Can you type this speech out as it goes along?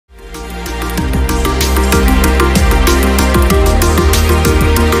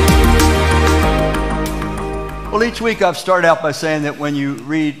each week I've started out by saying that when you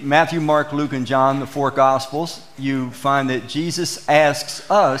read Matthew, Mark, Luke, and John, the four Gospels, you find that Jesus asks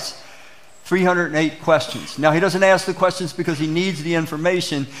us 308 questions. Now, he doesn't ask the questions because he needs the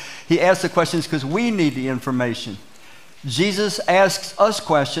information. He asks the questions because we need the information. Jesus asks us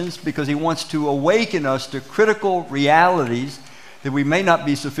questions because he wants to awaken us to critical realities that we may not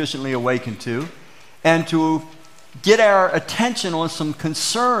be sufficiently awakened to, and to get our attention on some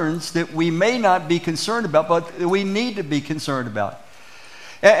concerns that we may not be concerned about, but that we need to be concerned about.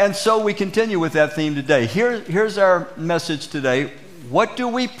 And so we continue with that theme today. Here's our message today. What do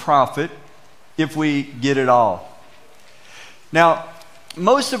we profit if we get it all? Now,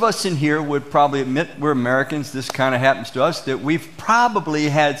 most of us in here would probably admit, we're Americans, this kind of happens to us, that we've probably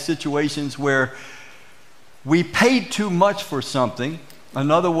had situations where we paid too much for something.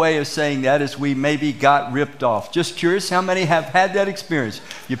 Another way of saying that is we maybe got ripped off. Just curious, how many have had that experience?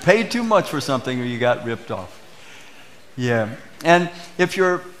 You paid too much for something or you got ripped off. Yeah. And if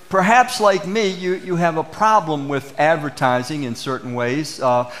you're perhaps like me, you have a problem with advertising in certain ways.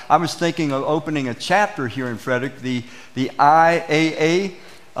 I was thinking of opening a chapter here in Frederick, the IAA.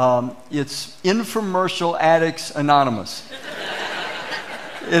 It's Infomercial Addicts Anonymous.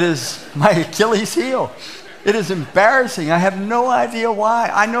 It is my Achilles heel. It is embarrassing. I have no idea why.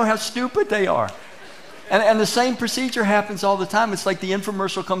 I know how stupid they are. And the same procedure happens all the time. It's like the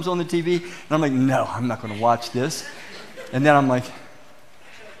infomercial comes on the TV, and I'm like, no, I'm not going to watch this. And then I'm like,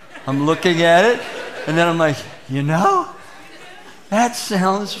 I'm looking at it, and then I'm like, that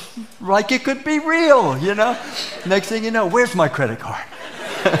sounds like it could be real, Next thing you know, where's my credit card?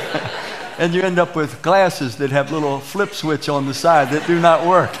 And you end up with glasses that have little flip switch on the side that do not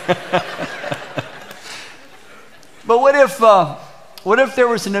work. But what if there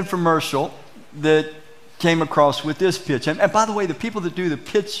was an infomercial that came across with this pitch? And by the way, the people that do the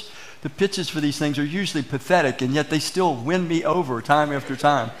pitches for these things are usually pathetic, and yet they still win me over time after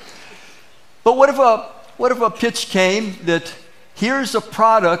time. But what if a pitch came that here's a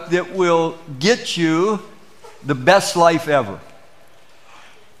product that will get you the best life ever?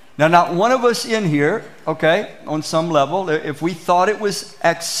 Now, not one of us in here, okay, on some level, if we thought it was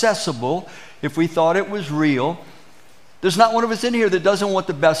accessible, if we thought it was real, there's not one of us in here that doesn't want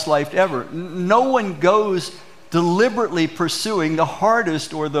the best life ever. No one goes deliberately pursuing the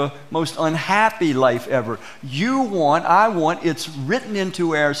hardest or the most unhappy life ever. I want, it's written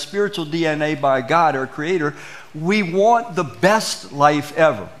into our spiritual DNA by God, our Creator. We want the best life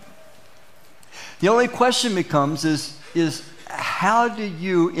ever. The only question becomes is how do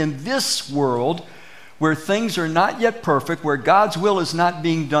you, in this world, where things are not yet perfect, where God's will is not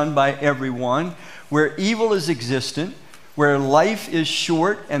being done by everyone, where evil is existent, where life is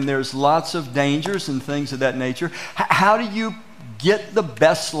short and there's lots of dangers and things of that nature, how do you get the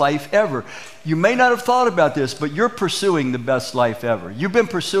best life ever? You may not have thought about this, but you're pursuing the best life ever. You've been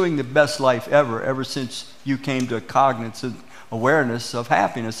pursuing the best life ever since you came to cognitive awareness of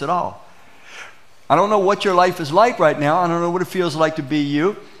happiness at all. I don't know what your life is like right now. I don't know what it feels like to be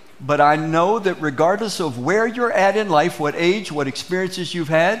you. But I know that regardless of where you're at in life, what age, what experiences you've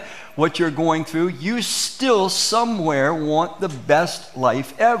had, what you're going through, you still somewhere want the best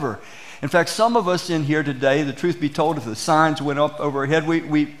life ever. In fact, some of us in here today, the truth be told, if the signs went up over our head,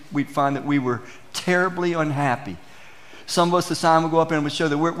 we'd find that we were terribly unhappy. Some of us, the sign would go up and it would show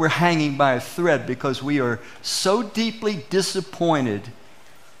that we're hanging by a thread because we are so deeply disappointed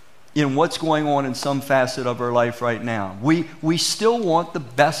in what's going on in some facet of our life right now. We still want the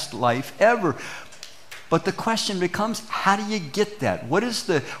best life ever. But the question becomes, how do you get that? What is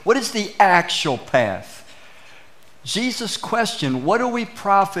the actual path? Jesus' question, what do we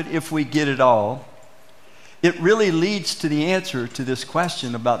profit if we get it all? It really leads to the answer to this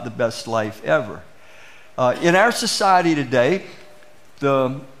question about the best life ever. In our society today,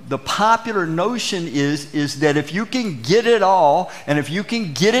 the popular notion is that if you can get it all, and if you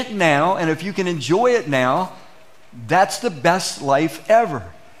can get it now, and if you can enjoy it now, that's the best life ever.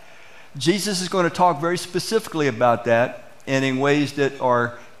 Jesus is going to talk very specifically about that, and in ways that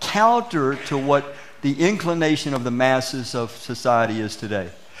are counter to what the inclination of the masses of society is today.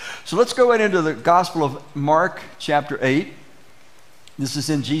 So let's go right into the Gospel of Mark, chapter 8. This is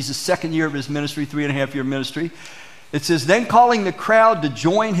in Jesus' second year of his ministry, 3.5-year ministry. It says, then calling the crowd to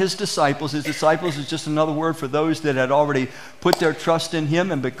join his disciples is just another word for those that had already put their trust in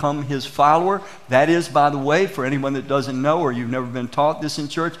him and become his follower. That is, by the way, for anyone that doesn't know or you've never been taught this in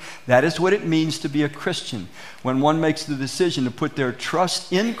church, that is what it means to be a Christian. When one makes the decision to put their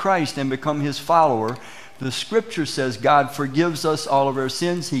trust in Christ and become his follower, the scripture says God forgives us all of our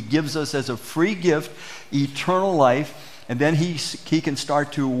sins. He gives us as a free gift eternal life, and then he can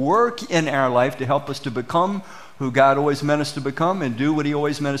start to work in our life to help us to become who God always meant us to become and do what he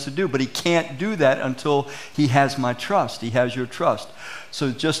always meant us to do. But he can't do that until he has my trust. He has your trust.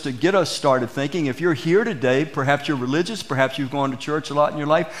 So just to get us started thinking, if you're here today, perhaps you're religious, perhaps you've gone to church a lot in your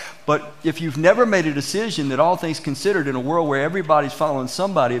life, but if you've never made a decision that all things considered in a world where everybody's following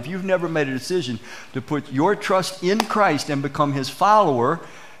somebody, if you've never made a decision to put your trust in Christ and become his follower,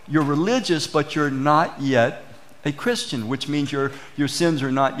 you're religious, but you're not yet a Christian, which means your sins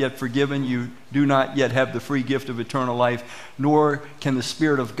are not yet forgiven. You do not yet have the free gift of eternal life, nor can the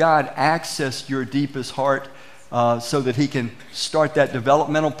Spirit of God access your deepest heart so that he can start that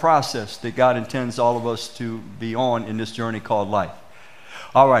developmental process that God intends all of us to be on in this journey called life.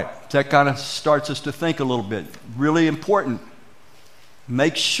 All right, that kind of starts us to think a little bit. Really important.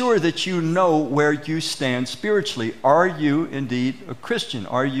 Make sure that you know where you stand spiritually. Are you indeed a Christian?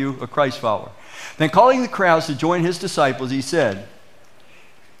 Are you a Christ follower? Then calling the crowds to join his disciples, he said,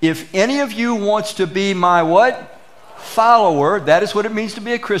 if any of you wants to be my what? Follower, that is what it means to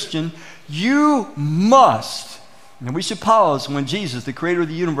be a Christian, you must, and we should pause when Jesus, the creator of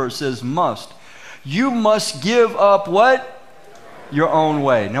the universe, says must. You must give up what? Your own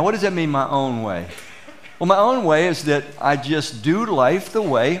way. Now what does that mean, my own way? Well, my own way is that I just do life the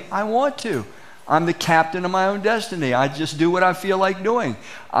way I want to. I'm the captain of my own destiny. I just do what I feel like doing.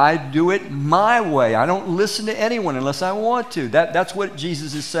 I do it my way. I don't listen to anyone unless I want to. That's what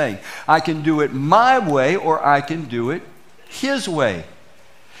Jesus is saying. I can do it my way or I can do it his way.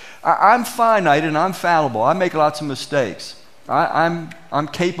 I'm finite and I'm fallible. I make lots of mistakes. I'm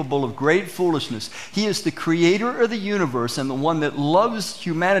capable of great foolishness. He is the creator of the universe and the one that loves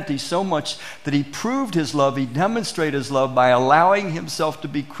humanity so much that he proved his love, he demonstrated his love by allowing himself to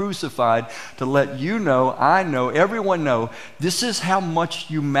be crucified to let you know, I know, everyone know, this is how much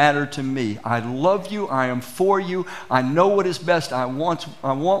you matter to me. I love you, I am for you, I know what is best, I want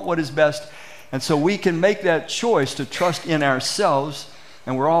what is best. And so we can make that choice to trust in ourselves,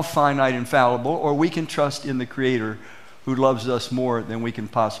 and we're all finite and fallible, or we can trust in the creator who loves us more than we can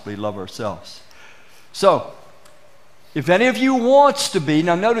possibly love ourselves. So, if any of you wants to be,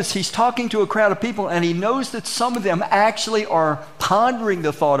 now notice he's talking to a crowd of people and he knows that some of them actually are pondering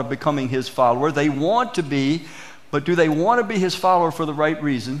the thought of becoming his follower. They want to be, but do they want to be his follower for the right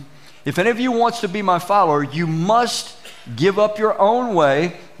reason? If any of you wants to be my follower, you must give up your own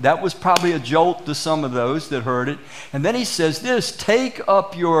way. That was probably a jolt to some of those that heard it. And then he says this, take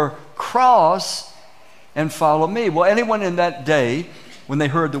up your cross and follow me. Well, anyone in that day, when they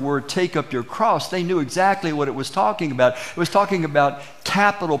heard the word take up your cross, they knew exactly what it was talking about. It was talking about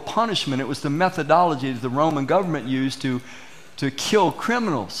capital punishment. It was the methodology that the Roman government used to kill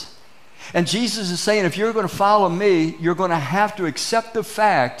criminals. And Jesus is saying, if you're going to follow me, you're going to have to accept the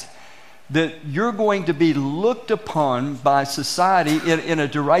fact that you're going to be looked upon by society in a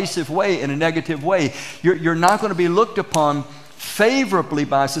derisive way, in a negative way. You're not going to be looked upon favorably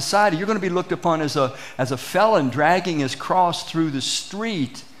by society. You're going to be looked upon as a felon dragging his cross through the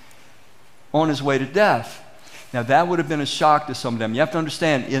street on his way to death. Now that would have been a shock to some of them. You have to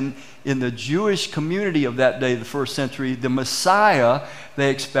understand, in the Jewish community of that day, the first century, the Messiah they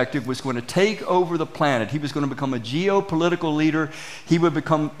expected was going to take over the planet. He was going to become a geopolitical leader. He would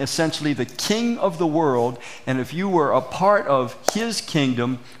become essentially the king of the world. And if you were a part of his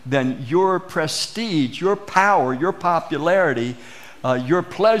kingdom, then your prestige, your power, your popularity, your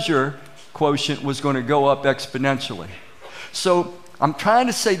pleasure quotient was going to go up exponentially. So I'm trying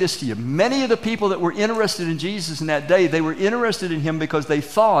to say this to you. Many of the people that were interested in Jesus in that day, they were interested in him because they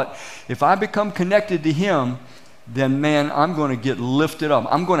thought, if I become connected to him, then man, I'm going to get lifted up.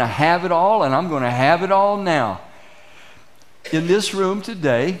 I'm going to have it all, and I'm going to have it all now. In this room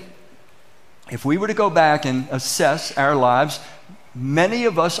today, if we were to go back and assess our lives, many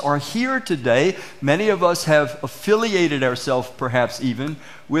of us are here today. Many of us have affiliated ourselves, perhaps even,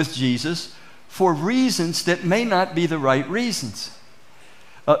 with Jesus for reasons that may not be the right reasons.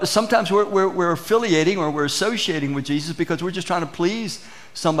 Sometimes we're affiliating or we're associating with Jesus because we're just trying to please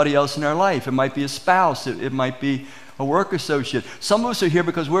somebody else in our life. It might be a spouse. It might be a work associate. Some of us are here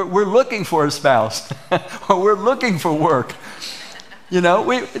because we're looking for a spouse or we're looking for work. You know,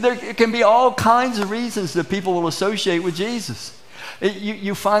 there can be all kinds of reasons that people will associate with Jesus.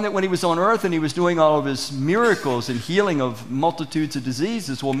 You find that when he was on earth and he was doing all of his miracles and healing of multitudes of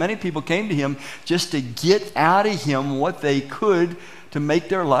diseases, well, many people came to him just to get out of him what they could to make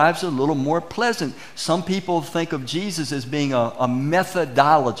their lives a little more pleasant. Some people think of Jesus as being a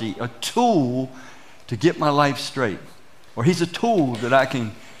methodology, a tool to get my life straight. Or he's a tool that I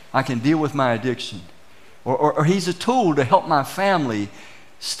can deal with my addiction. Or he's a tool to help my family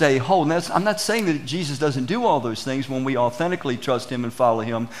stay whole. And I'm not saying that Jesus doesn't do all those things when we authentically trust him and follow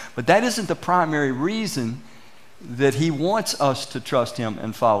him, but that isn't the primary reason that he wants us to trust him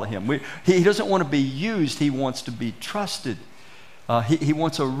and follow him. He doesn't want to be used. He wants to be trusted. He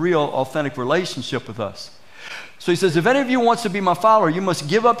wants a real, authentic relationship with us. So he says, if any of you wants to be my follower, you must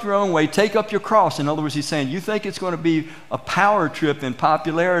give up your own way, take up your cross. In other words, he's saying, you think it's going to be a power trip in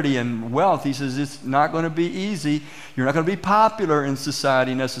popularity and wealth. He says, it's not going to be easy. You're not going to be popular in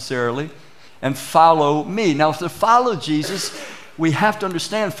society necessarily. And follow me. Now, to follow Jesus, we have to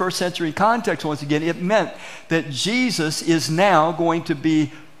understand first century context once again. It meant that Jesus is now going to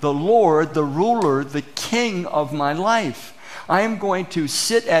be the Lord, the ruler, the king of my life. I am going to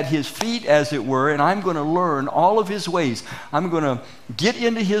sit at his feet, as it were, and I'm going to learn all of his ways. I'm going to get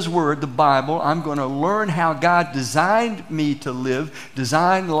into his word, the Bible. I'm going to learn how God designed me to live,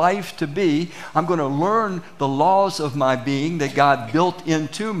 designed life to be. I'm going to learn the laws of my being that God built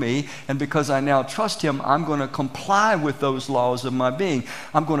into me, and because I now trust him, I'm going to comply with those laws of my being.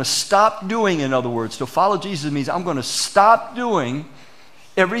 I'm going to stop doing, in other words, to follow Jesus means I'm going to stop doing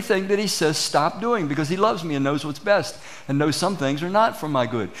everything that he says stop doing, because he loves me and knows what's best and knows some things are not for my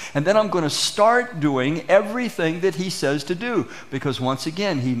good. And then I'm going to start doing everything that he says to do, because once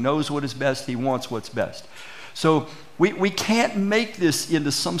again, he knows what is best. He wants what's best. So we can't make this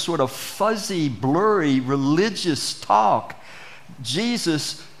into some sort of fuzzy, blurry, religious talk.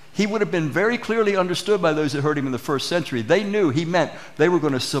 Jesus, he would have been very clearly understood by those that heard him in the first century. They knew he meant they were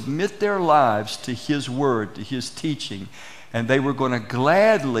going to submit their lives to his word, to his teaching, and they were going to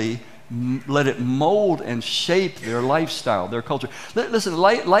gladly let it mold and shape their lifestyle, their culture. Listen,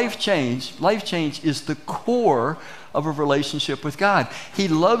 life change is the core of a relationship with God. He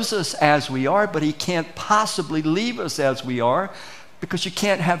loves us as we are, but he can't possibly leave us as we are, because you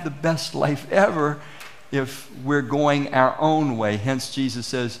can't have the best life ever if we're going our own way. Hence, Jesus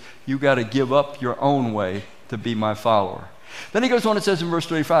says, you got to give up your own way to be my follower. Then he goes on and says in verse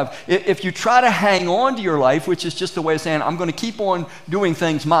 35, if you try to hang on to your life, which is just a way of saying, I'm going to keep on doing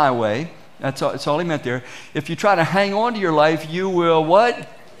things my way. That's all he meant there. If you try to hang on to your life, you will what?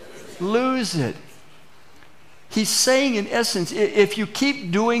 Lose it. He's saying, in essence, if you keep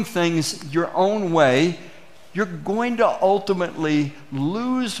doing things your own way, you're going to ultimately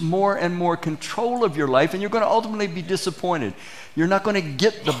lose more and more control of your life, and you're going to ultimately be disappointed. You're not going to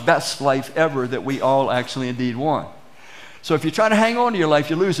get the best life ever that we all actually indeed want. So if you try to hang on to your life,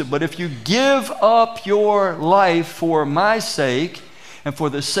 you lose it. But if you give up your life for my sake and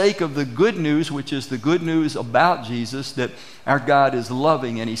for the sake of the good news, which is the good news about Jesus, that our God is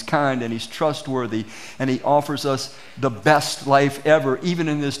loving and he's kind and he's trustworthy and he offers us the best life ever, even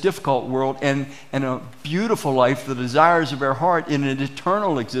in this difficult world, and a beautiful life, the desires of our heart in an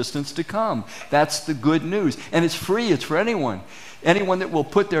eternal existence to come. That's the good news. And it's free. It's for anyone. Anyone that will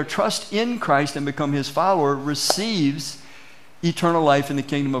put their trust in Christ and become his follower receives eternal life in the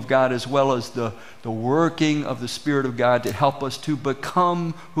kingdom of God, as well as the working of the Spirit of God to help us to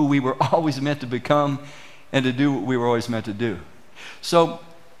become who we were always meant to become and to do what we were always meant to do. So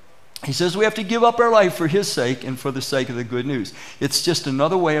he says we have to give up our life for his sake and for the sake of the good news. It's just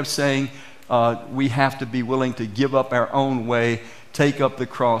another way of saying we have to be willing to give up our own way, take up the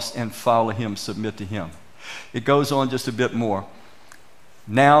cross, and follow him, submit to him. It goes on just a bit more.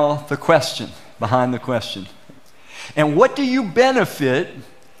 Now the question, behind the question. And what do you benefit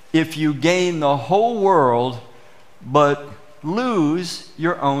if you gain the whole world but lose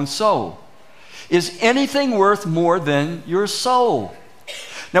your own soul? Is anything worth more than your soul?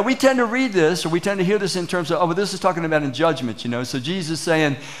 Now, we tend to read this, or we tend to hear this in terms of, this is talking about in judgment, So Jesus is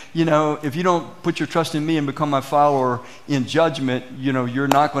saying, if you don't put your trust in me and become my follower in judgment, you're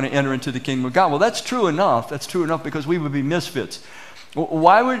not going to enter into the kingdom of God. Well, that's true enough. That's true enough, because we would be misfits.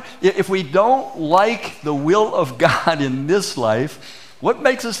 If we don't like the will of God in this life, what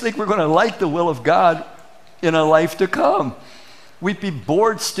makes us think we're going to like the will of God in a life to come? We'd be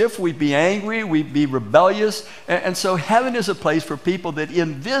bored stiff, we'd be angry, we'd be rebellious. And so heaven is a place for people that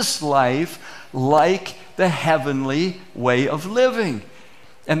in this life like the heavenly way of living.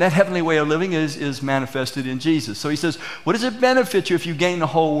 And that heavenly way of living is manifested in Jesus. So he says, what does it benefit you if you gain the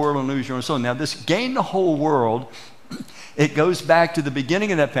whole world and lose your own soul? Now, this gain the whole world, it goes back to the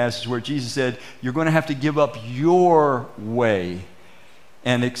beginning of that passage where Jesus said, you're going to have to give up your way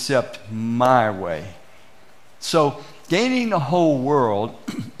and accept my way. So gaining the whole world,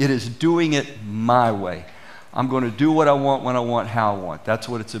 it is doing it my way. I'm going to do what I want, when I want, how I want. That's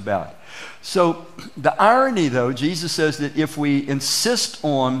what it's about. So the irony, though, Jesus says that if we insist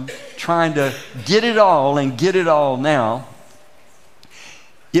on trying to get it all and get it all now,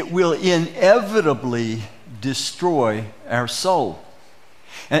 it will inevitably destroy our soul.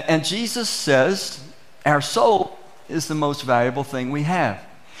 And Jesus says our soul is the most valuable thing we have.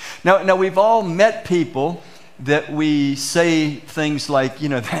 Now we've all met people that we say things like,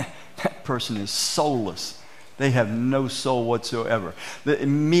 that person is soulless. They have no soul whatsoever.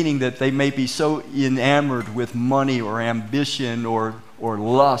 Meaning that they may be so enamored with money or ambition or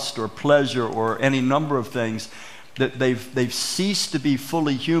lust or pleasure or any number of things that they've ceased to be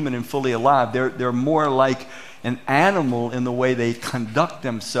fully human and fully alive. They're more like an animal in the way they conduct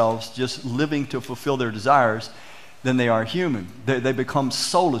themselves, just living to fulfill their desires, than they are human. They become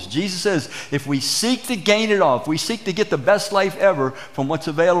soulless. Jesus says, if we seek to gain it all, if we seek to get the best life ever from what's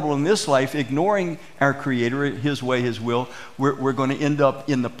available in this life, ignoring our Creator, His way, His will, we're going to end up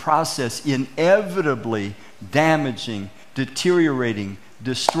in the process inevitably damaging, deteriorating,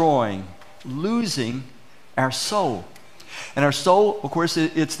 destroying, losing our soul. And our soul, of course,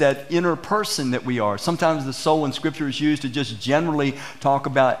 it's that inner person that we are. Sometimes the soul in Scripture is used to just generally talk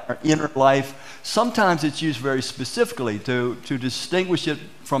about our inner life. Sometimes it's used very specifically to distinguish it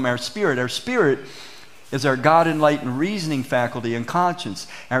from our spirit. Our spirit is our God-enlightened reasoning faculty and conscience.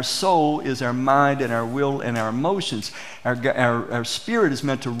 Our soul is our mind and our will and our emotions. Our spirit is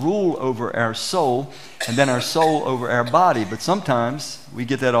meant to rule over our soul, and then our soul over our body. But sometimes we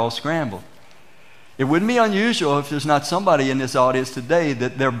get that all scrambled. It wouldn't be unusual if there's not somebody in this audience today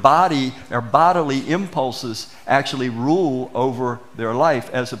that their bodily impulses actually rule over their life,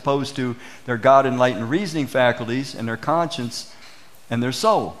 as opposed to their God-enlightened reasoning faculties and their conscience and their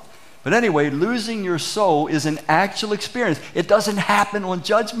soul. But anyway, losing your soul is an actual experience. It doesn't happen on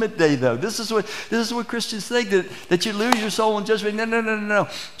Judgment Day, though. This is what Christians think, that you lose your soul on Judgment Day. No.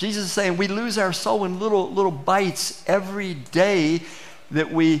 Jesus is saying we lose our soul in little bites every day, that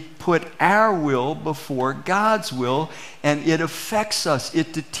we put our will before God's will, and it affects us.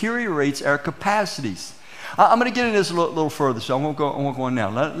 It deteriorates our capacities. I'm going to get into this a little further, so I won't go on now.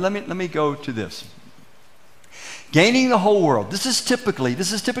 Let me go to this. Gaining the whole world. This is typically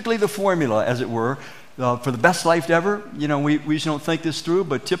the formula, as it were, for the best life ever. We usually don't think this through,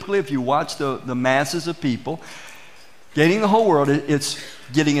 but typically if you watch the masses of people, gaining the whole world, it's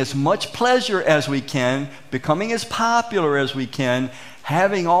getting as much pleasure as we can, becoming as popular as we can,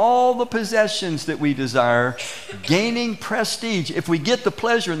 having all the possessions that we desire, gaining prestige. If we get the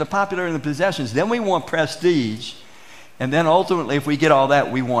pleasure and the popularity and the possessions, then we want prestige. And then ultimately, if we get all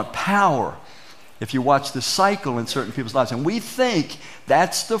that, we want power. If you watch the cycle in certain people's lives. And we think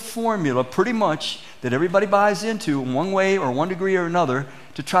that's the formula pretty much that everybody buys into in one way or one degree or another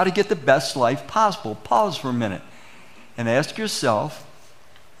to try to get the best life possible. Pause for a minute and ask yourself,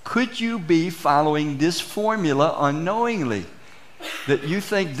 could you be following this formula unknowingly? That you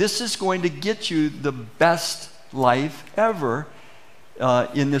think this is going to get you the best life ever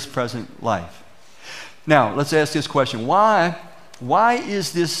in this present life. Now, let's ask this question. Why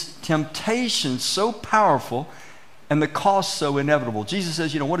is this temptation so powerful and the cost so inevitable? Jesus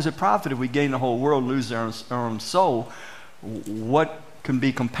says, what does it profit if we gain the whole world and lose our own soul? What can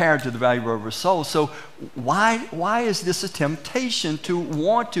be compared to the value of our soul? So why is this a temptation to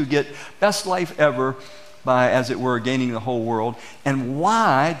want to get best life ever by, as it were, gaining the whole world? And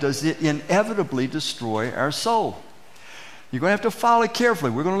why does it inevitably destroy our soul? You're going to have to follow it carefully.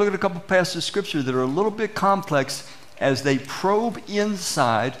 We're going to look at a couple passages of Scripture that are a little bit complex as they probe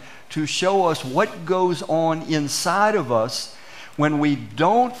inside to show us what goes on inside of us when we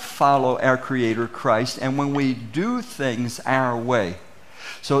don't follow our Creator, Christ, and when we do things our way.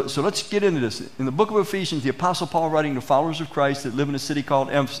 So let's get into this. In the book of Ephesians, the Apostle Paul, writing to followers of Christ that live in a city called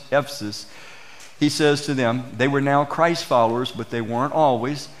Ephesus, he says to them, they were now Christ followers, but they weren't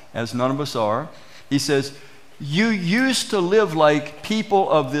always, as none of us are. He says, you used to live like people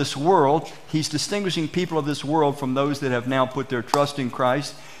of this world. He's distinguishing people of this world from those that have now put their trust in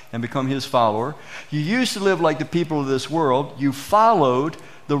Christ and become His follower. You used to live like the people of this world. You followed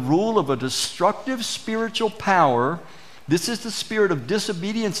the rule of a destructive spiritual power. This is the spirit of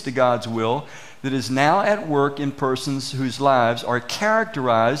disobedience to God's will that is now at work in persons whose lives are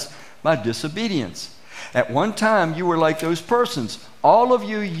characterized by disobedience. At one time, you were like those persons. All of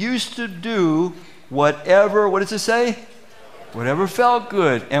you used to do whatever, what does it say? Whatever felt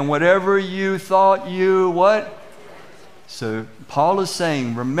good, and whatever you thought you what? So Paul is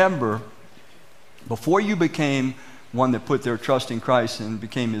saying, remember, before you became one that put their trust in Christ and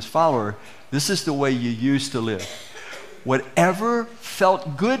became His follower, this is the way you used to live. Whatever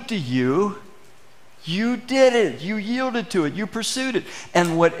felt good to you, you did it. You yielded to it. You pursued it.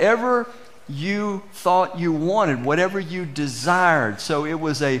 And whatever you thought you wanted, whatever you desired. So it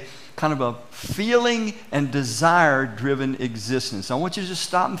was a kind of a feeling and desire-driven existence. I want you to just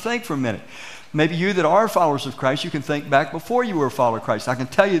stop and think for a minute. Maybe you that are followers of Christ, you can think back before you were a follower of Christ. I can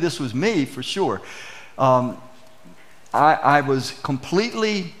tell you this was me for sure. I was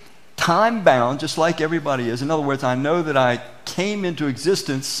completely time-bound, just like everybody is. In other words, I know that I came into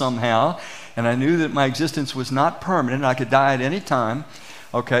existence somehow, and I knew that my existence was not permanent. I could die at any time.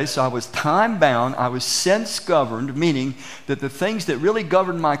 Okay, so I was time-bound. I was sense-governed, meaning that the things that really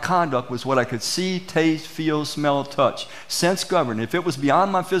governed my conduct was what I could see, taste, feel, smell, touch. Sense-governed. If it was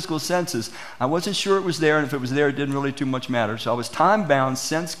beyond my physical senses, I wasn't sure it was there, and if it was there, it didn't really too much matter. So I was time-bound,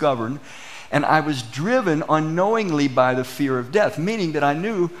 sense-governed, and I was driven unknowingly by the fear of death, meaning that I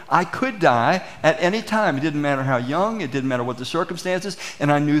knew I could die at any time. It didn't matter how young, it didn't matter what the circumstances,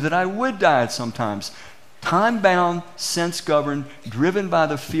 and I knew that I would die at some times. Time-bound, sense-governed, driven by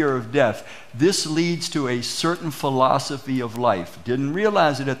the fear of death. This leads to a certain philosophy of life. Didn't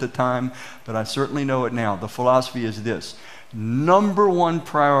realize it at the time, but I certainly know it now. The philosophy is this. Number one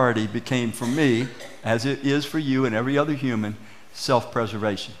priority became for me, as it is for you and every other human,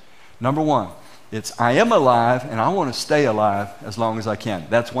 self-preservation. Number one, it's I am alive and I want to stay alive as long as I can.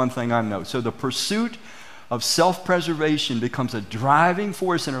 That's one thing I know. So the pursuit of self-preservation becomes a driving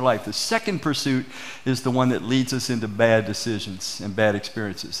force in our life. The second pursuit is the one that leads us into bad decisions and bad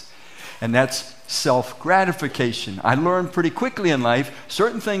experiences. And that's self-gratification. I learned pretty quickly in life,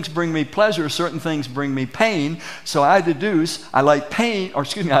 certain things bring me pleasure, certain things bring me pain. So I deduce I like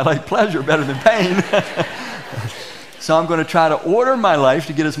pleasure better than pain. So I'm going to try to order my life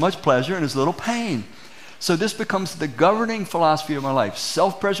to get as much pleasure and as little pain. So this becomes the governing philosophy of my life.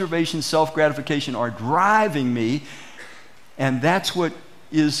 Self-preservation, self-gratification are driving me, and that's what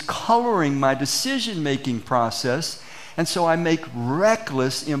is coloring my decision-making process. And so I make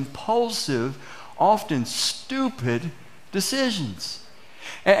reckless, impulsive, often stupid decisions.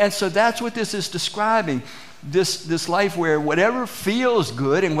 And so that's what this is describing. This life where whatever feels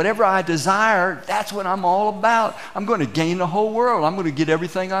good and whatever I desire, that's what I'm all about. I'm going to gain the whole world. I'm going to get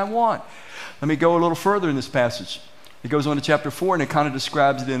everything I want. Let me go a little further in this passage. It goes on to chapter 4, and it kind of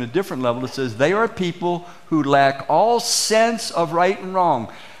describes it in a different level. It says, they are people who lack all sense of right and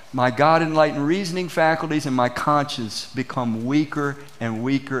wrong. My God-enlightened reasoning faculties and my conscience become weaker and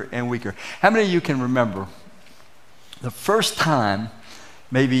weaker and weaker. How many of you can remember the first time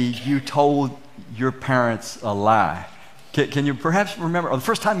maybe you told your parents a lie? Can you perhaps remember, or the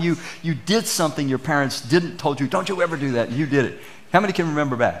first time you did something your parents didn't told you, don't you ever do that, and you did it? How many can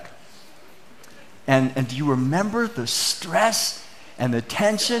remember back? And do you remember the stress and the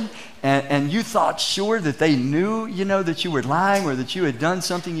tension? And you thought sure that they knew, that you were lying or that you had done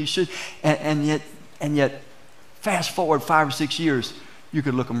something you should. And yet, fast forward 5 or 6 years, you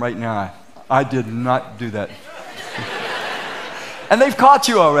could look them right in the eye. I did not do that. And they've caught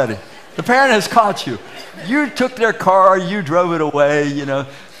you already. The parent has caught you. You took their car, you drove it away,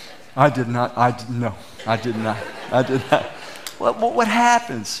 I did not. Well, what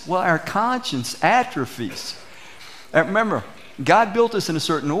happens? Well, our conscience atrophies. Remember, God built us in a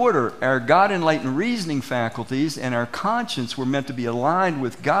certain order. Our God-enlightened reasoning faculties and our conscience were meant to be aligned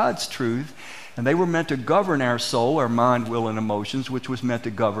with God's truth, and they were meant to govern our soul, our mind, will, and emotions, which was meant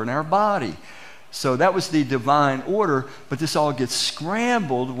to govern our body. So that was the divine order, but this all gets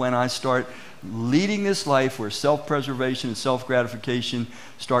scrambled when I start leading this life where self-preservation and self-gratification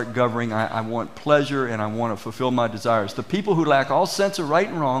start governing. I want pleasure and I want to fulfill my desires. The people who lack all sense of right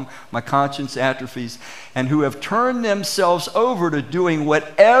and wrong, my conscience atrophies, and who have turned themselves over to doing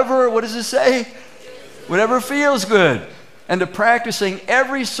whatever, what does it say? Whatever feels good. And to practicing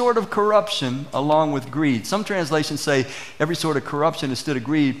every sort of corruption along with greed. Some translations say every sort of corruption instead of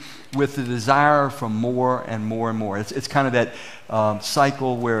greed, with the desire for more and more and more. It's kind of that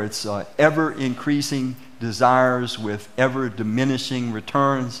cycle where it's ever-increasing desires with ever-diminishing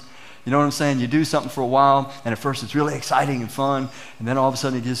returns. You know what I'm saying? You do something for a while, and at first it's really exciting and fun, and then all of a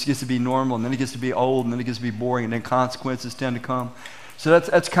sudden it just gets to be normal, and then it gets to be old, and then it gets to be boring, and then consequences tend to come. So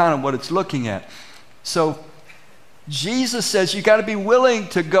that's kind of what it's looking at. So Jesus says you got to be willing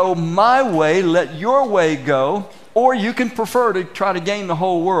to go my way, let your way go, or you can prefer to try to gain the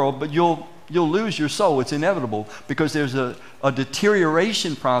whole world, but you'll lose your soul. It's inevitable because there's a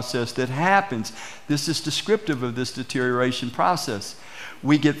deterioration process that happens. This is descriptive of this deterioration process.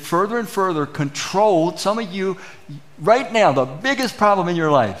 We get further and further controlled. Some of you, right now, the biggest problem in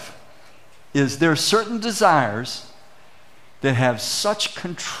your life is there are certain desires that have such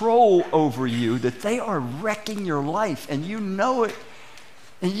control over you that they are wrecking your life, and you know it,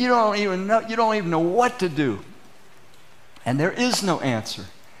 and you don't even know what to do. And there is no answer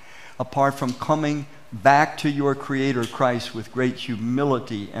apart from coming back to your Creator Christ with great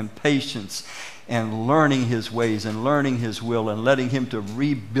humility and patience and learning his ways and learning his will and letting him to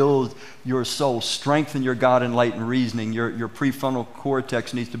rebuild your soul, strengthen your God-enlightened reasoning. Your prefrontal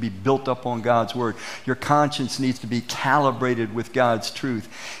cortex needs to be built up on God's word. Your conscience needs to be calibrated with God's truth.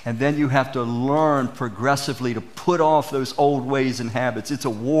 And then you have to learn progressively to put off those old ways and habits. It's a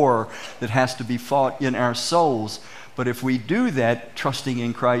war that has to be fought in our souls. But if we do that, trusting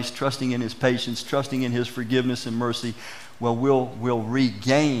in Christ, trusting in his patience, trusting in his forgiveness and mercy, well, we'll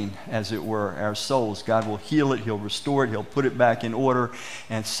regain, as it were, our souls. God will heal it. He'll restore it. He'll put it back in order.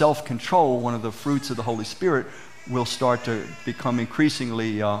 And self-control, one of the fruits of the Holy Spirit, will start to become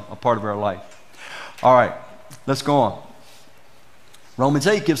increasingly a part of our life. All right, let's go on. Romans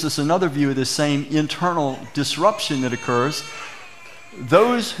 8 gives us another view of this same internal disruption that occurs.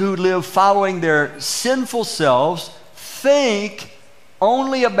 Those who live following their sinful selves think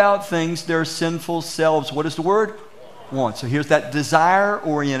only about things their sinful selves, what is the word? Want. So here's that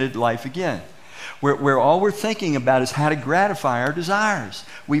desire-oriented life again, where all we're thinking about is how to gratify our desires.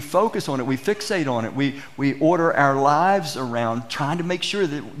 We focus on it, we fixate on it, we order our lives around trying to make sure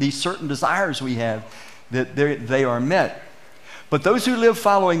that these certain desires we have, that they are met. But those who live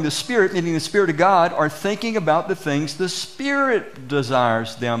following the Spirit, meaning the Spirit of God, are thinking about the things the Spirit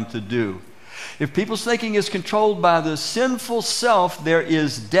desires them to do. If people's thinking is controlled by the sinful self, there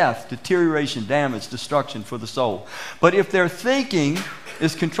is death, deterioration, damage, destruction for the soul. But if their thinking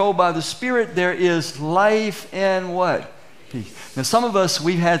is controlled by the Spirit, there is life and what? Peace. Now, some of us,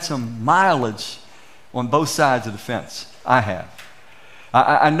 we've had some mileage on both sides of the fence. I have.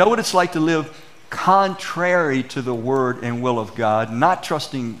 I know what it's like to live contrary to the word and will of God, not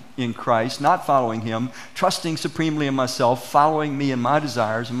trusting in Christ, not following him, trusting supremely in myself, following me and my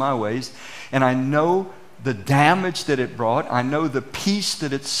desires and my ways. And I know the damage that it brought. I know the peace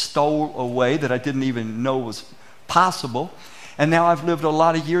that it stole away that I didn't even know was possible. And now I've lived a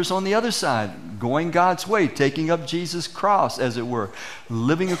lot of years on the other side, going God's way, taking up Jesus' cross, as it were,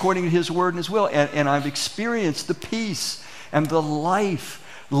 living according to his word and his will. And I've experienced the peace and the life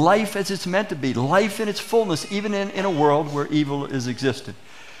as it's meant to be, life in its fullness, even in a world where evil is existed.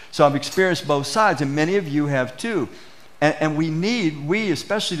 So I've experienced both sides, and many of you have too. And we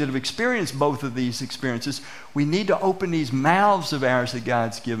especially that have experienced both of these experiences, we need to open these mouths of ours that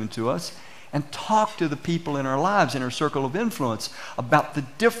God's given to us and talk to the people in our lives, in our circle of influence, about the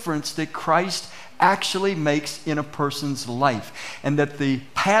difference that Christ actually makes in a person's life. And that the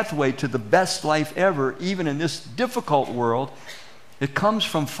pathway to the best life ever, even in this difficult world, it comes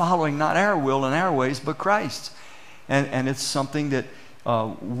from following not our will and our ways, but Christ's. And it's something that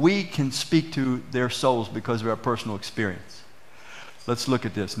we can speak to their souls because of our personal experience. Let's look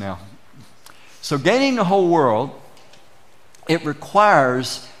at this now. So gaining the whole world, it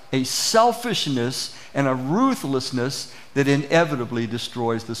requires a selfishness and a ruthlessness that inevitably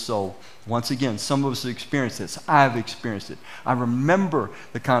destroys the soul. Once again, some of us have experienced this. I've experienced it. I remember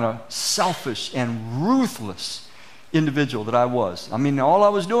the kind of selfish and ruthless individual that I was. I mean, all I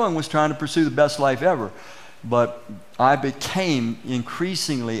was doing was trying to pursue the best life ever. But I became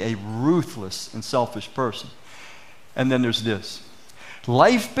increasingly a ruthless and selfish person. And then there's this.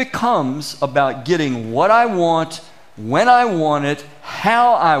 Life becomes about getting what I want, when I want it,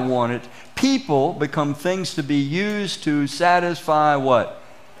 how I want it. People become things to be used to satisfy what?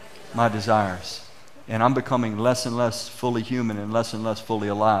 My desires. And I'm becoming less and less fully human and less fully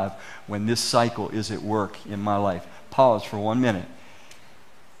alive when this cycle is at work in my life. Pause for 1 minute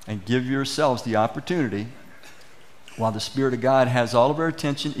and give yourselves the opportunity, while the Spirit of God has all of our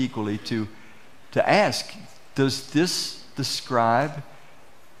attention equally, to ask, does this describe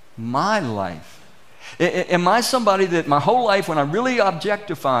my life? Am I somebody that my whole life, when I really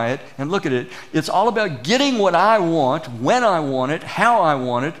objectify it and look at it, it's all about getting what I want, when I want it, how I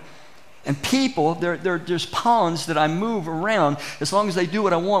want it? And people, they're just pawns that I move around. As long as they do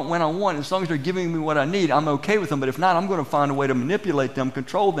what I want, when I want, as long as they're giving me what I need, I'm okay with them. But if not, I'm going to find a way to manipulate them,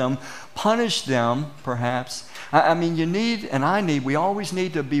 control them, punish them, perhaps. I mean, you need, and I need, we always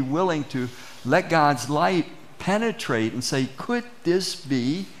need to be willing to let God's light penetrate and say, could this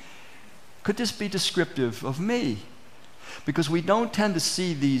be descriptive of me? Because we don't tend to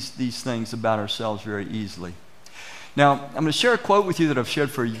see these things about ourselves very easily. Now, I'm going to share a quote with you that I've shared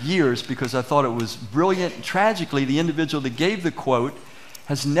for years because I thought it was brilliant. Tragically, the individual that gave the quote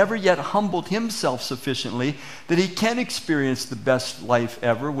has never yet humbled himself sufficiently that he can experience the best life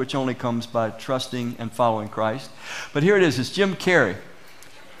ever, which only comes by trusting and following Christ. But here it is. It's Jim Carrey.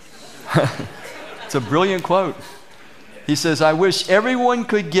 It's a brilliant quote. He says, I wish everyone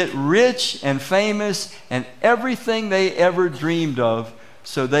could get rich and famous and everything they ever dreamed of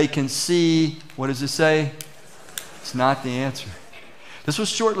so they can see, what does it say? It's not the answer. This was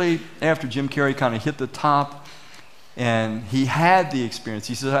shortly after Jim Carrey kind of hit the top, and he had the experience.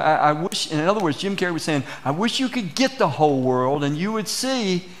 He says, I wish, in other words, Jim Carrey was saying, I wish you could get the whole world and you would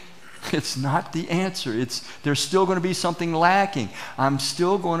see it's not the answer. There's still going to be something lacking. I'm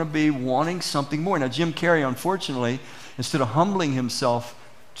still going to be wanting something more. Now, Jim Carrey, unfortunately, instead of humbling himself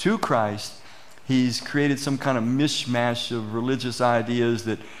to Christ, he's created some kind of mishmash of religious ideas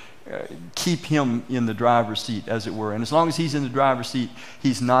that keep him in the driver's seat, as it were. And as long as he's in the driver's seat,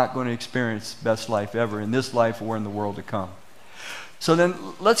 he's not going to experience best life ever in this life or in the world to come. So then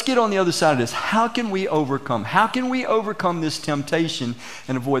let's get on the other side of this. How can we overcome? How can we overcome this temptation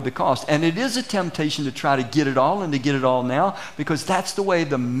and avoid the cost? And it is a temptation to try to get it all and to get it all now, because that's the way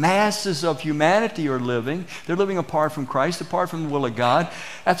the masses of humanity are living. They're living apart from Christ, apart from the will of God.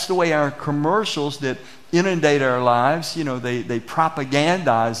 That's the way our commercials that inundate our lives, they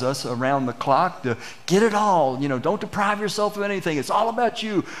propagandize us around the clock to get it all. Don't deprive yourself of anything. It's all about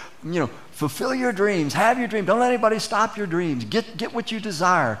you. Fulfill your dreams, have your dreams. Don't let anybody stop your dreams. Get what you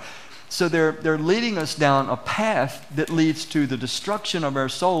desire. So they're leading us down a path that leads to the destruction of our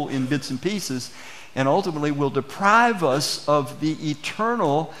soul in bits and pieces, and ultimately will deprive us of the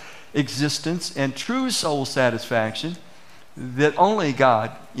eternal existence and true soul satisfaction that only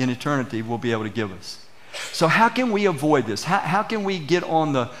God in eternity will be able to give us. So how can we avoid this? How can we get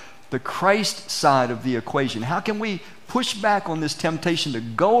on the Christ side of the equation? How can we push back on this temptation to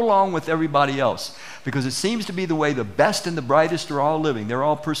go along with everybody else? Because it seems to be the way the best and the brightest are all living. They're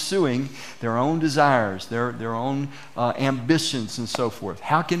all pursuing their own desires, their own ambitions and so forth.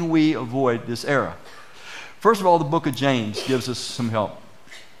 How can we avoid this error? First of all, the book of James gives us some help.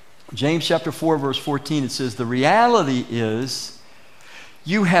 James chapter 4, verse 14, it says, the reality is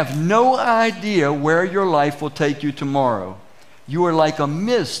you have no idea where your life will take you tomorrow. You are like a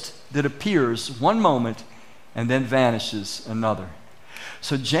mist that appears one moment and then vanishes another.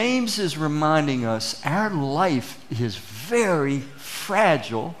 So James is reminding us our life is very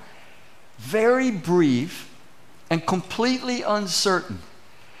fragile, very brief, and completely uncertain.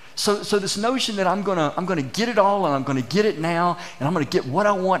 So this notion that I'm gonna get it all and I'm gonna get it now and I'm gonna get what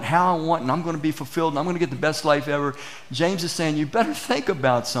I want, how I want, and I'm gonna be fulfilled and I'm gonna get the best life ever. James is saying you better think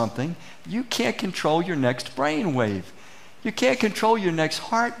about something. You can't control your next brain wave. You can't control your next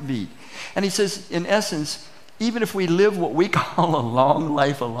heartbeat. And he says, in essence, even if we live what we call a long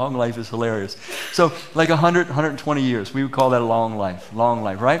life is hilarious. So like 100, 120 years, we would call that a long life,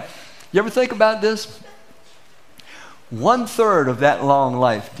 right? You ever think about this? 1/3 of that long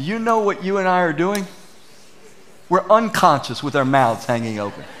life, do you know what you and I are doing? We're unconscious with our mouths hanging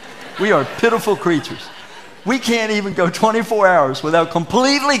open. We are pitiful creatures. We can't even go 24 hours without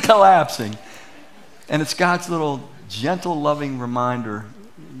completely collapsing. And it's God's little gentle, loving reminder,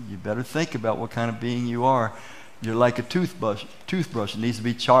 you better think about what kind of being you are. You're like a toothbrush. It needs to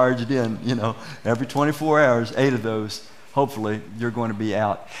be charged in, every 24 hours, 8 of those, hopefully, you're going to be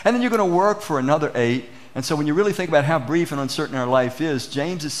out. And then you're going to work for another 8. And so when you really think about how brief and uncertain our life is,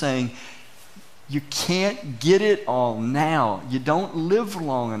 James is saying, you can't get it all now. You don't live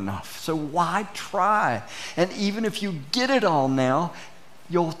long enough. So why try? And even if you get it all now,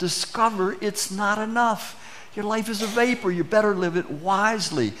 you'll discover it's not enough. Your life is a vapor. You better live it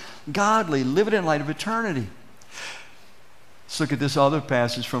wisely, godly, live it in light of eternity. Let's look at this other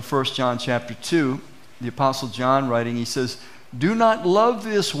passage from 1 John chapter 2. The Apostle John writing, he says, do not love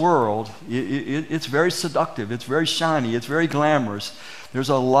this world. It's very seductive. It's very shiny. It's very glamorous. There's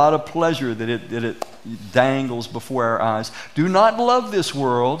a lot of pleasure that it dangles before our eyes. Do not love this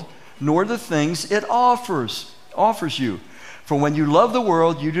world, nor the things it offers you. For when you love the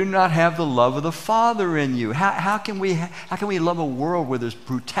world, you do not have the love of the Father in you. How can we love a world where there's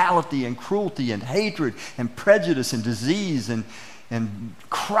brutality and cruelty and hatred and prejudice and disease and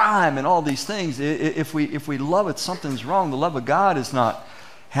crime and all these things? If we love it, something's wrong. The love of God is not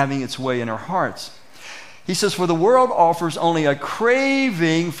having its way in our hearts. He says, for the world offers only a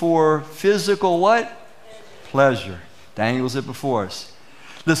craving for physical what? Pleasure. Dangles it before us.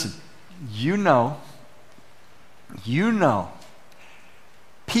 Listen, you know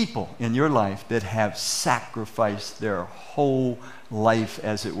people in your life that have sacrificed their whole life,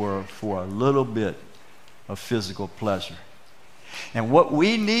 as it were, for a little bit of physical pleasure. And what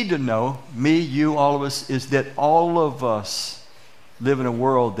we need to know, me, you, all of us, is that all of us live in a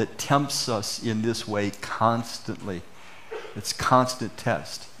world that tempts us in this way constantly. It's constant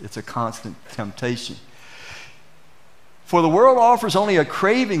test. It's a constant temptation. For the world offers only a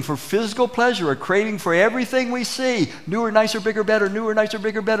craving for physical pleasure, a craving for everything we see. Newer, nicer, bigger, better, newer, nicer,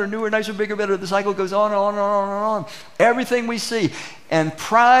 bigger, better, newer, nicer, bigger, better. The cycle goes on and on and on and on. Everything we see. And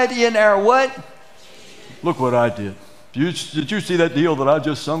pride in our what? Look what I did. Did you see that deal that I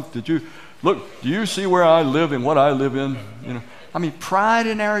just sunk? Do you see where I live and what I live in? You know, I mean, pride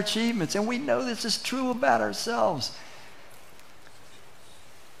in our achievements, and we know this is true about ourselves.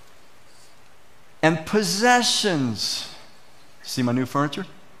 And possessions. See my new furniture?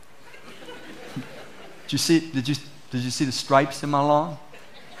 Did you see the stripes in my lawn?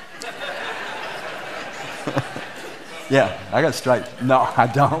 Yeah, I got stripes. No, I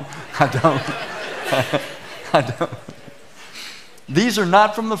don't. I don't. These are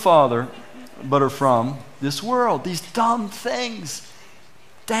not from the Father, but are from this world. These dumb things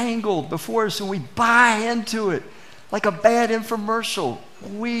dangled before us, and we buy into it like a bad infomercial.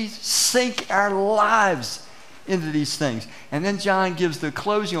 We sink our lives into these things. And then John gives the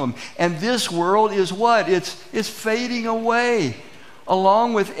closing on them. And this world is what? It's fading away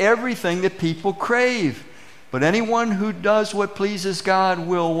along with everything that people crave. But anyone who does what pleases God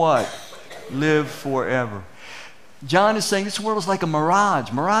will what? Live forever. John is saying this world is like a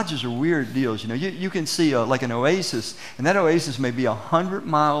mirage. Mirages are weird deals. You know, you can see like an oasis, and that oasis may be 100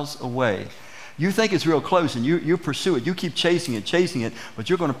 miles away. You think it's real close, and you pursue it. You keep chasing it, but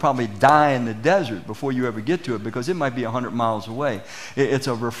you're going to probably die in the desert before you ever get to it because it might be 100 miles away. It's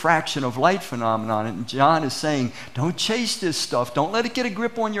a refraction of light phenomenon, and John is saying, don't chase this stuff. Don't let it get a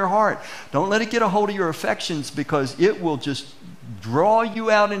grip on your heart. Don't let it get a hold of your affections because it will just draw you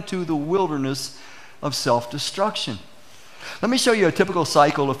out into the wilderness of self-destruction. Let me show you a typical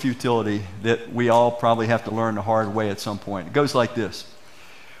cycle of futility that we all probably have to learn the hard way at some point. It goes like this.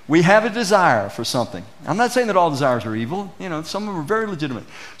 We have a desire for something. I'm not saying that all desires are evil. You know, some of them are very legitimate.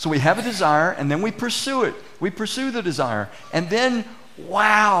 So we have a desire, and then we pursue it. We pursue the desire. And then,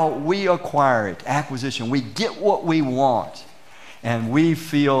 wow, we acquire it. Acquisition. We get what we want. And we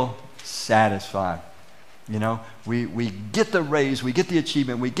feel satisfied. You know, we get the raise, we get the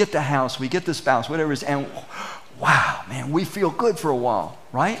achievement, we get the house, we get the spouse, whatever it is, and wow, man, we feel good for a while,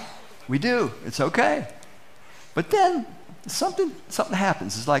 right? We do. It's okay. But then something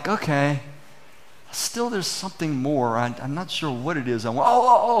happens. It's like, okay, still there's something more. I'm not sure what it is.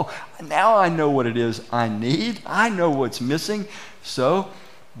 Now I know what it is I need. I know what's missing. So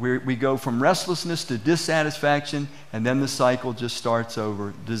we go from restlessness to dissatisfaction, and then the cycle just starts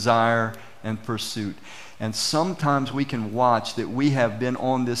over, desire and pursuit. And sometimes we can watch that we have been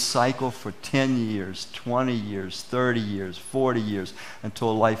on this cycle for 10 years, 20 years, 30 years, 40 years,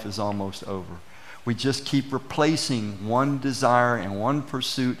 until life is almost over. We just keep replacing one desire and one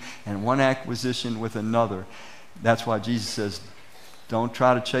pursuit and one acquisition with another. That's why Jesus says, don't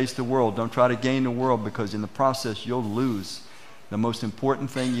try to chase the world. Don't try to gain the world, because in the process you'll lose the most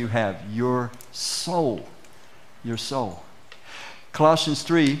important thing you have, your soul. Your soul. Colossians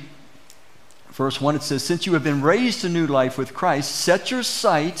 3, Verse 1, it says, since you have been raised to new life with Christ, set your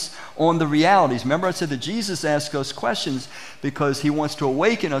sights on the realities. Remember I said that Jesus asks us questions because he wants to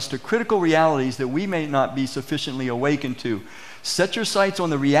awaken us to critical realities that we may not be sufficiently awakened to. Set your sights on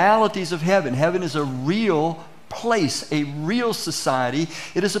the realities of heaven. Heaven is a real place, a real society.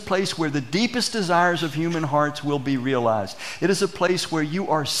 It is a place where the deepest desires of human hearts will be realized. It is a place where you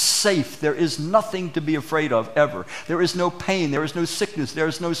are safe. There is nothing to be afraid of ever. There is no pain. There is no sickness. There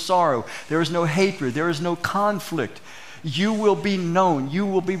is no sorrow. There is no hatred. There is no conflict. You will be known. You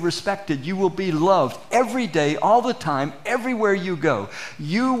will be respected. You will be loved every day, all the time, everywhere you go.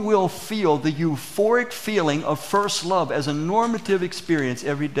 You will feel the euphoric feeling of first love as a normative experience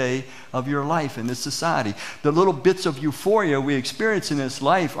every day of your life in this society. The little bits of euphoria we experience in this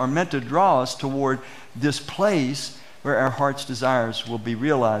life are meant to draw us toward this place where our heart's desires will be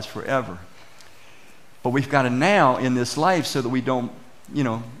realized forever. But we've got to now in this life, so that we don't,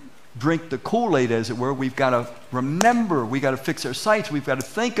 drink the Kool-Aid, as it were, we've got to remember, we've got to fix our sights, we've got to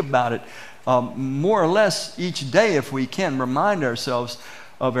think about it more or less each day if we can, remind ourselves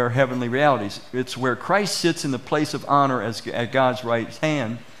of our heavenly realities. It's where Christ sits in the place of honor at God's right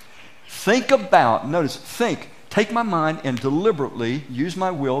hand. Think about, take my mind and deliberately use my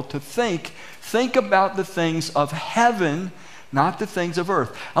will to think about the things of heaven, not the things of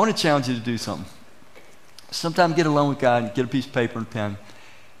earth. I want to challenge you to do something. Sometime get alone with God and get a piece of paper and pen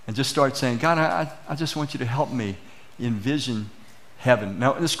and just start saying, God, I just want you to help me envision heaven.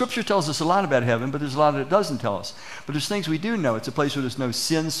 Now, the scripture tells us a lot about heaven, but there's a lot that it doesn't tell us. But there's things we do know. It's a place where there's no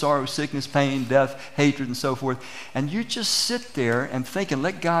sin, sorrow, sickness, pain, death, hatred, and so forth. And you just sit there and think and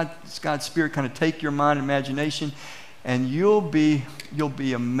let God's Spirit kind of take your mind and imagination, and you'll be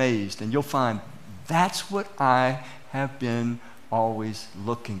amazed, and you'll find that's what I have been always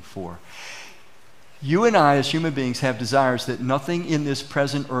looking for. You and I, as human beings, have desires that nothing in this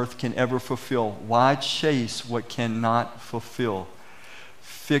present earth can ever fulfill. Why chase what cannot fulfill?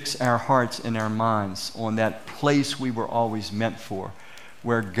 fix our hearts and our minds on that place we were always meant for,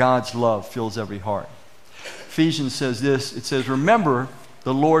 where God's love fills every heart. Ephesians says this, it says, remember,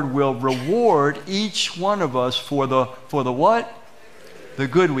 the Lord will reward each one of us for the what? The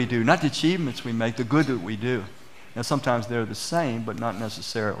good we do. Not the achievements we make, the good that we do. Now, sometimes they're the same, but not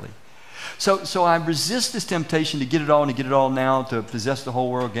necessarily. So I resist this temptation to get it all and to get it all now, to possess the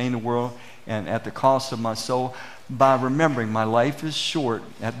whole world, gain the world, and at the cost of my soul, by remembering my life is short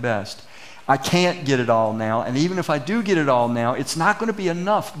at best. I can't get it all now, and even if I do get it all now, it's not going to be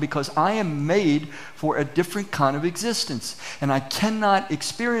enough because I am made for a different kind of existence. And I cannot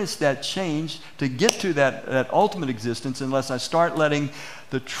experience that change to get to that ultimate existence unless I start letting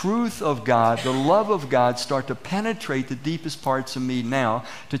the truth of God, the love of God, start to penetrate the deepest parts of me now,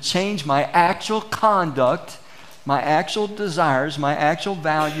 to change my actual conduct, my actual desires, my actual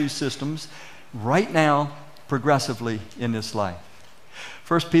value systems right now, progressively in this life.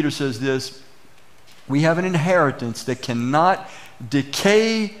 1 Peter says this, we have an inheritance that cannot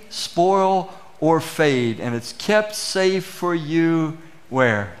decay, spoil, or fade, and it's kept safe for you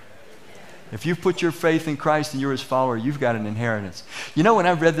where? If you've put your faith in Christ and you're his follower, you've got an inheritance. You know, when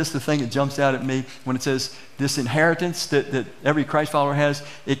I read this, the thing that jumps out at me, when it says this inheritance that every Christ follower has,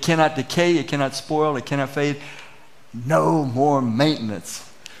 it cannot decay, it cannot spoil, it cannot fade. No more maintenance.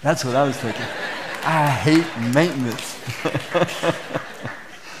 That's what I was thinking. I hate maintenance.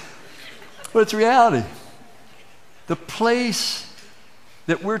 But it's reality. The place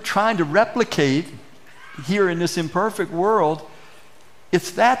that we're trying to replicate here in this imperfect world,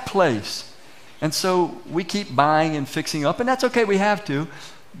 it's that place. And so we keep buying and fixing up, and that's okay, we have to.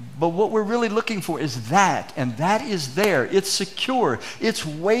 But what we're really looking for is that, and that is there. It's secure. It's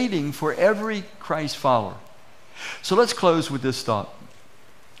waiting for every Christ follower. So let's close with this thought.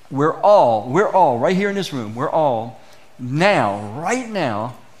 We're all, right here in this room, we're all now, right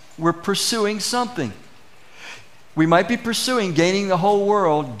now, we're pursuing something. We might be pursuing gaining the whole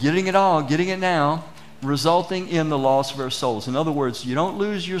world, getting it all, getting it now, resulting in the loss of our souls. In other words, you don't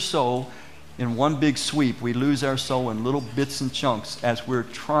lose your soul in one big sweep. We lose our soul in little bits and chunks as we're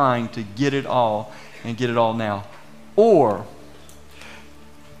trying to get it all and get it all now. Or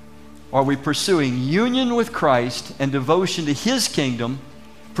are we pursuing union with Christ and devotion to his kingdom,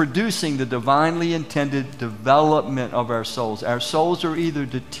 producing the divinely intended development of our souls? Our souls are either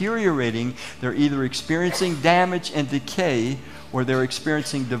deteriorating, they're either experiencing damage and decay, or they're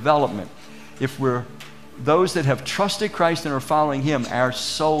experiencing development. If we're those that have trusted Christ and are following him, our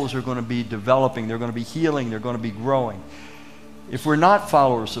souls are going to be developing, they're going to be healing, they're going to be growing. If we're not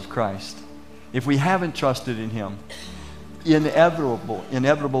followers of Christ, if we haven't trusted in him,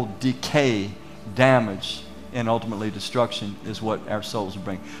 inevitable decay, damage, and ultimately destruction is what our souls will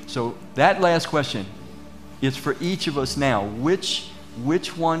bring. So that last question is for each of us now. Which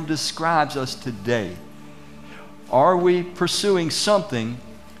one describes us today? Are we pursuing something,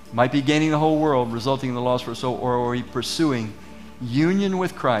 might be gaining the whole world, resulting in the loss of our soul, or are we pursuing union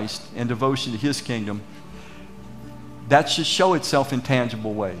with Christ and devotion to his kingdom? That should show itself in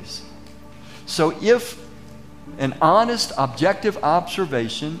tangible ways. So if an honest, objective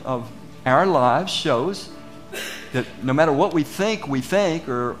observation of our lives shows that no matter what we think,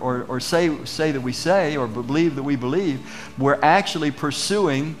 or say that we say, or believe that we believe, we're actually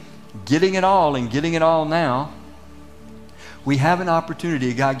pursuing getting it all and getting it all now, we have an opportunity,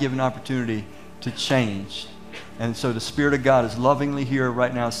 a God-given opportunity to change. And so the Spirit of God is lovingly here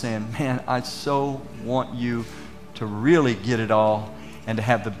right now saying, man, I so want you to really get it all and to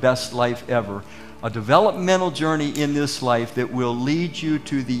have the best life ever. A developmental journey in this life that will lead you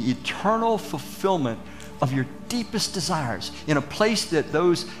to the eternal fulfillment of your deepest desires, in a place that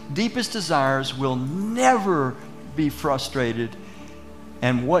those deepest desires will never be frustrated,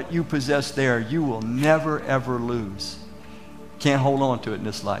 and what you possess there you will never ever lose. Can't hold on to it in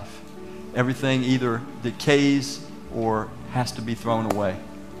this life. Everything either decays or has to be thrown away.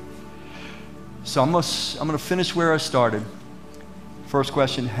 So I'm going to finish where I started. First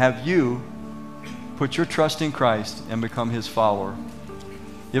question, have you put your trust in Christ and become his follower?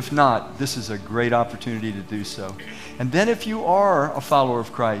 If not, this is a great opportunity to do so. And then if you are a follower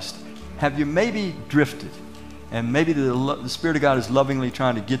of Christ, have you maybe drifted? And maybe the Spirit of God is lovingly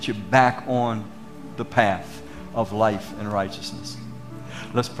trying to get you back on the path of life and righteousness.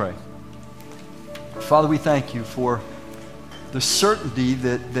 Let's pray. Father, we thank you for the certainty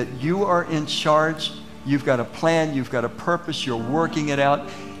that you are in charge. You've got a plan, you've got a purpose, you're working it out,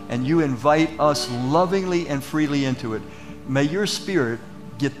 and you invite us lovingly and freely into it. May your Spirit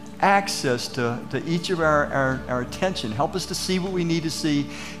get access to each of our attention. Help us to see what we need to see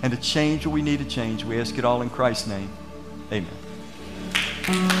and to change what we need to change. We ask it all in Christ's name. Amen.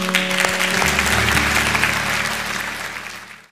 you.